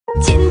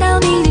见到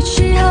你的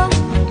时候，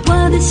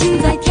我的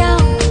心在跳，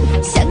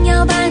想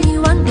要把你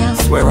忘掉，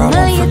 Swear I 怎么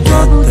won't 也做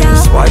forget 不到。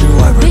 this. Why do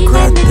I 蔚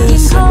蓝 regret 的天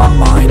this? In my 空，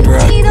 mind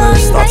悸动 reckless,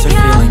 已 thoughts 在 are 跳，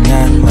 feeling 送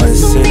endless.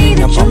 你 Sitting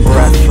的 up, 祝 I'm 福，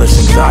 breathless.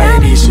 想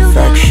让你 Anxiety's 收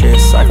到。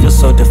 infectious. I feel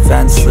so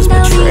defenseless, 见到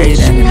你的 betrayed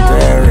时 and 候，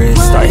 embarrassed.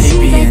 我 I 的 hate 心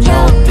在 being 跳，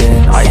 open,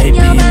 I 想 hate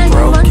要 being 把你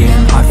忘 broken. 掉，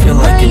 I 怎 feel 么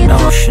like 也 an 做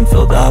不 ocean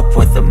filled up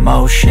with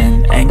emotion.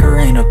 Anger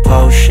ain't a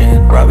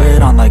potion, rub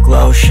it on like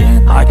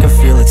lotion. I can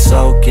feel it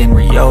soaking,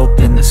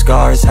 reopen, the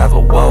scars have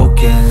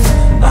awoken.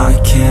 I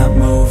can't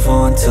move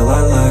on till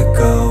I let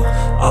go.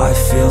 I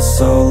feel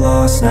so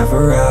lost,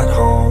 never at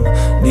home.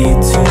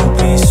 Need to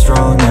be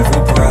strong,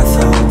 every breath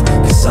hold.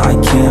 Cause I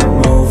can't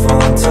move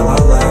on till I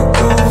let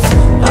go.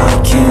 I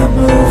can't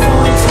move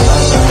on till I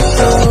let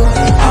go.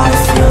 I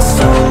feel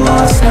so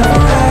lost,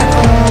 never at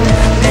home.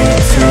 Need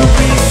to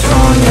be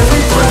strong,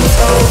 every breath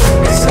hold.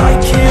 Cause I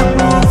can't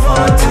move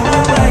on till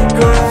I let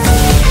go.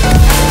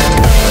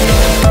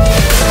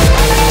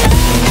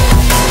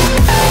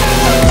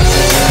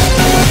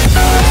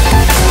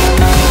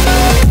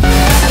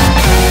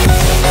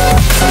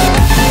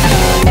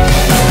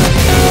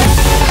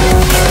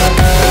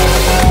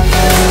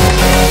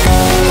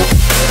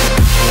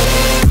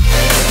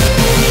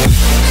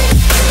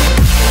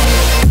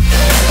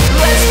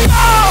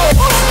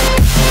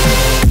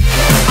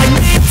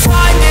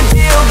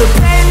 The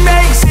pain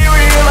makes it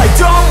real. I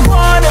don't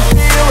wanna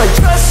feel, I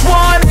just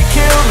wanna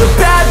kill the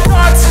bad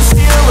thoughts and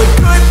steal a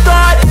good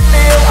thought and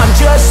feel. I'm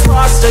just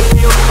lost, I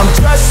feel, I'm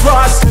just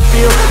lost, I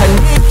feel. I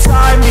need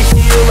time to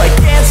heal, I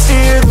can't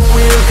steer the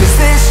wheel. Cause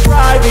this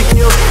drive it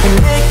kills,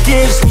 and it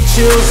gives me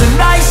chills. A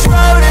nice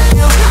road it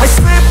feels, I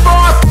slip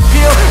off the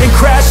peel and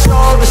crash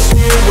all the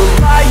steel. Will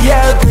I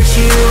ever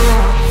heal?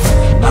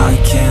 I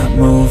can't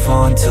move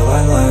on till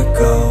I let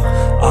go.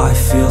 I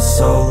feel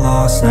so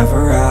lost,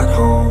 never at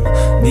home.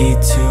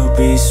 Need to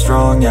be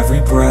strong,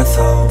 every breath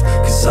hold.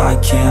 Cause I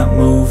can't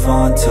move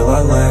on till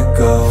I let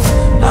go.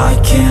 I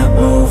can't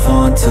move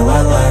on till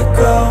I let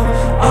go.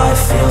 I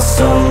feel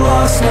so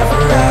lost,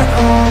 never at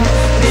home.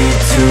 Need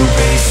to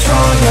be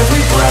strong,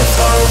 every breath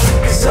hold.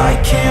 Cause I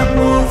can't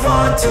move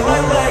on till I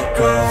let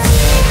go.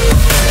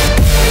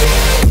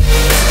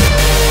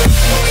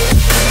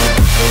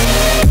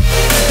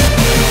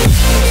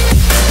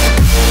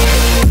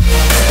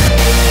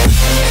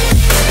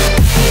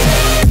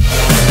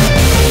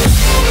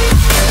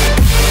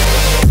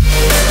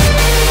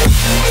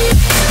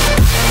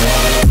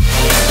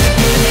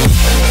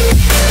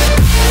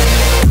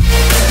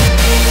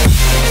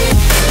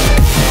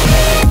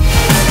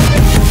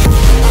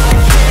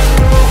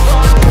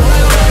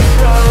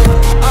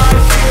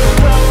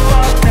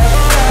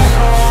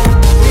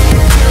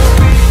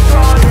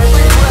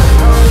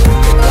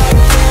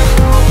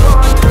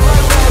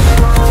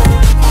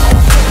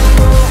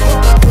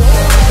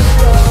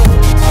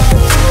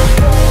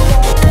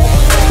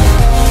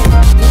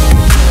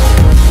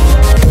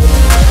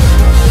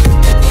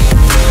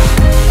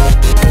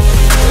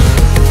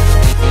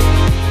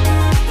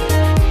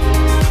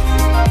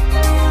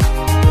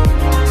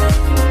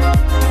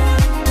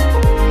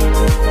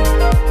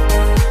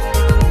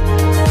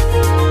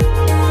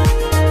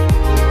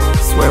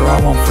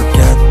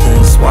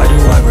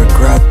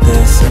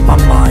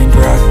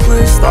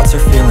 Thoughts are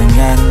feeling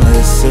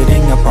endless.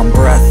 Sitting up, I'm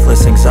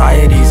breathless.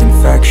 Anxiety's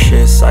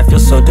infectious. I feel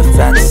so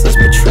defenseless,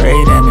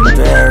 betrayed and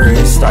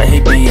embarrassed. I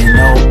hate being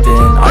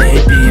open, I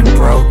hate being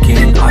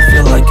broken. I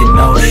feel like an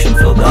ocean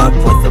filled up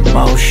with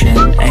emotion.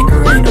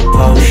 Anger ain't a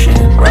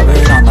potion, rub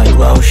it on like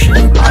lotion.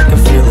 I can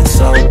feel it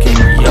soaking,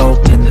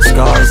 reopen, the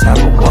scars have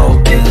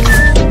awoken.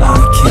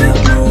 I can't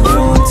move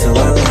on till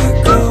I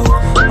let go.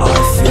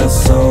 I feel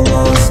so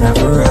lost,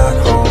 never at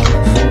home.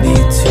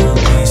 Need to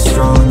be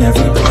strong,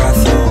 every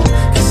breath hold.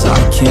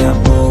 I can't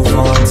move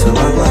on till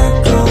I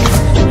let go.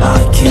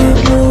 I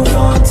can't move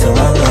on till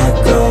I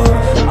let go.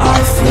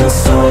 I feel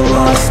so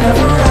lost,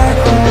 never at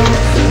home.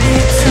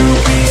 Need to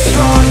be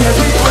strong,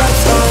 every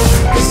breath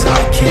hold. Cause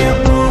I can't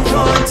move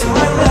on till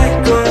I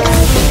let go.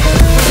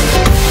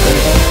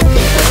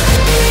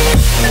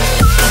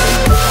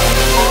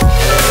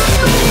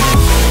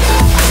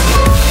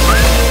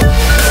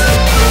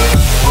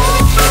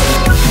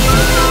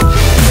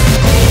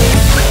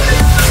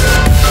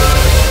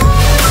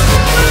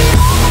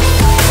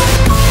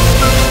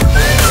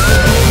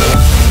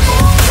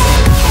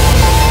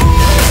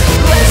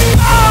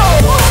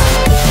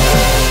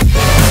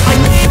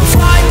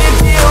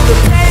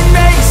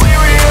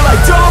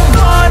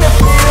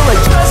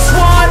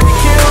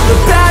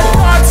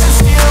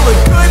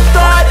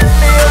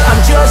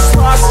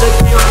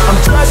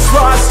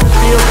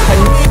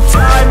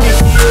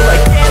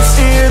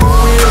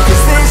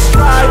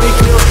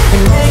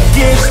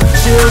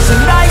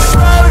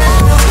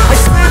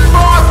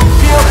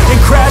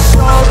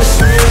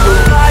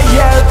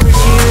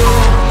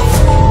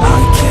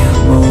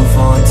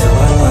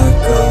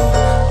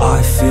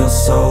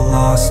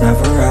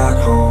 Never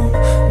at home.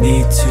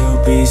 Need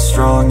to be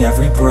strong,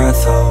 every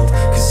breath hold.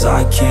 Cause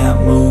I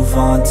can't move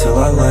on till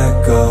I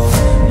let go.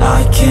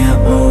 I can't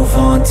move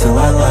on till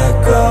I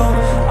let go.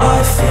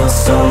 I feel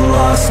so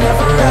lost,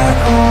 never at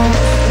home.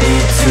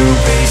 Need to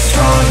be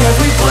strong,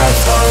 every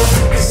breath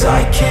hold, 'cause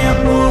I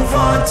can't move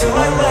on till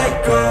I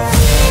let go.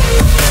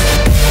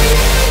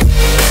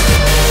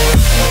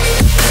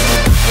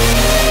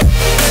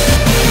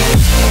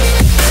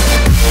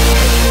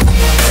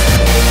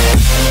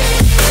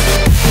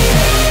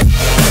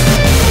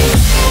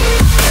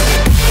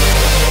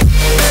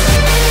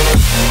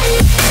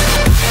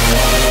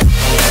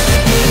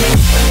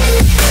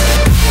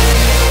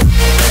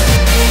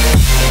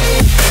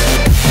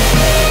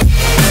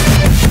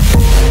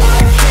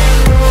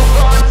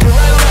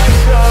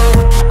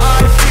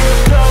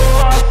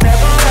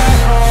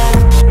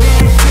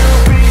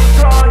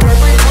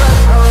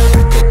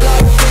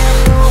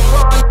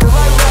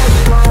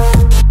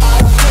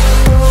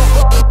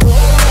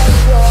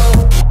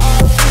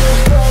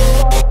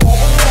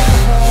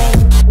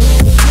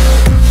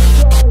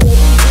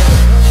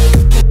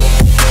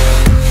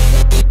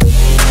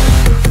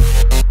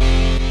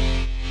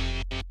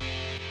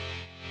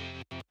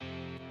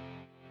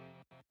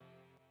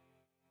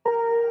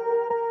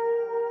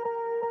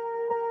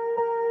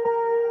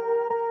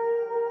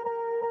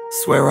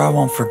 Swear I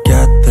won't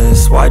forget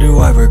this, why do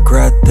I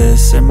regret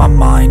this? In my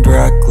mind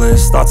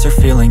reckless, thoughts are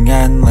feeling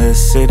endless.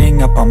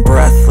 Sitting up, I'm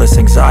breathless,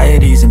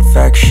 anxiety's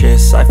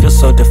infectious. I feel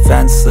so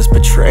defenseless,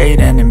 betrayed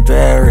and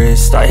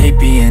embarrassed. I hate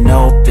being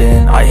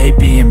open, I hate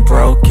being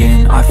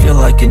broken. I feel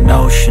like an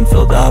ocean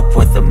filled up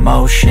with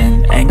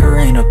emotion. Anger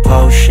ain't a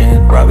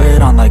potion, rub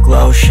it on like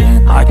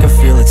lotion. I can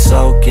feel it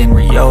soaking,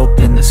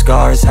 reopen, the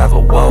scars have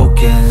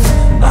awoken.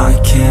 I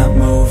can't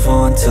move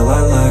on till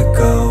I let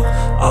go.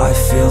 I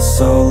feel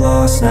so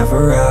lost,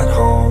 never at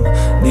home.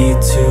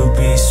 Need to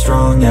be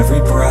strong,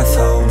 every breath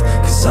hold,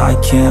 'cause I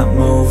can't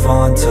move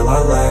on till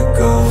I let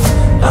go.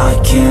 I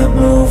can't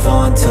move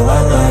on till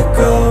I let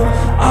go.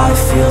 I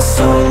feel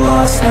so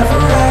lost, never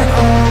at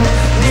home.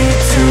 Need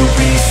to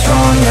be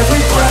strong,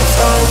 every breath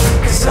hold,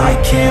 'cause I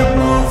can't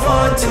move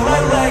on till I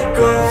let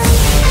go.